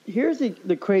here's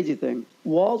the crazy thing.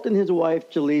 Walt and his wife,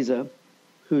 Jaleesa,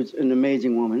 who's an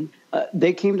amazing woman,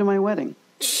 they came to my wedding.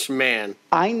 Man.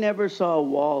 I never saw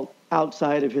Walt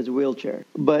outside of his wheelchair.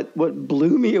 But what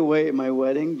blew me away at my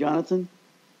wedding, Jonathan,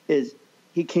 is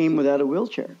he came without a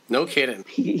wheelchair. No kidding.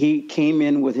 He came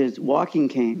in with his walking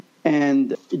cane.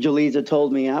 And Jaleesa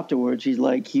told me afterwards, she's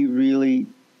like, he really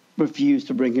refused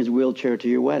to bring his wheelchair to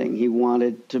your wedding. He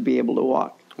wanted to be able to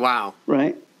walk. Wow.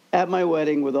 Right? At my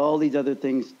wedding, with all these other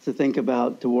things to think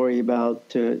about, to worry about,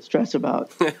 to stress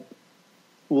about,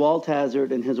 Walt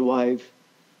Hazzard and his wife,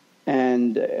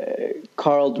 and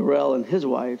Carl Durrell and his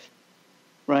wife,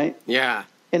 right? Yeah.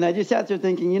 And I just sat there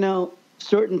thinking,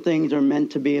 certain things are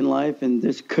meant to be in life, and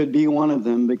this could be one of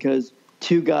them, because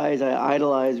two guys I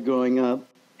idolized growing up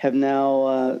have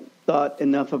now thought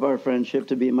enough of our friendship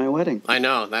to be at my wedding. I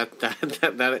know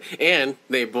that, and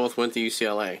they both went to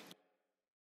UCLA.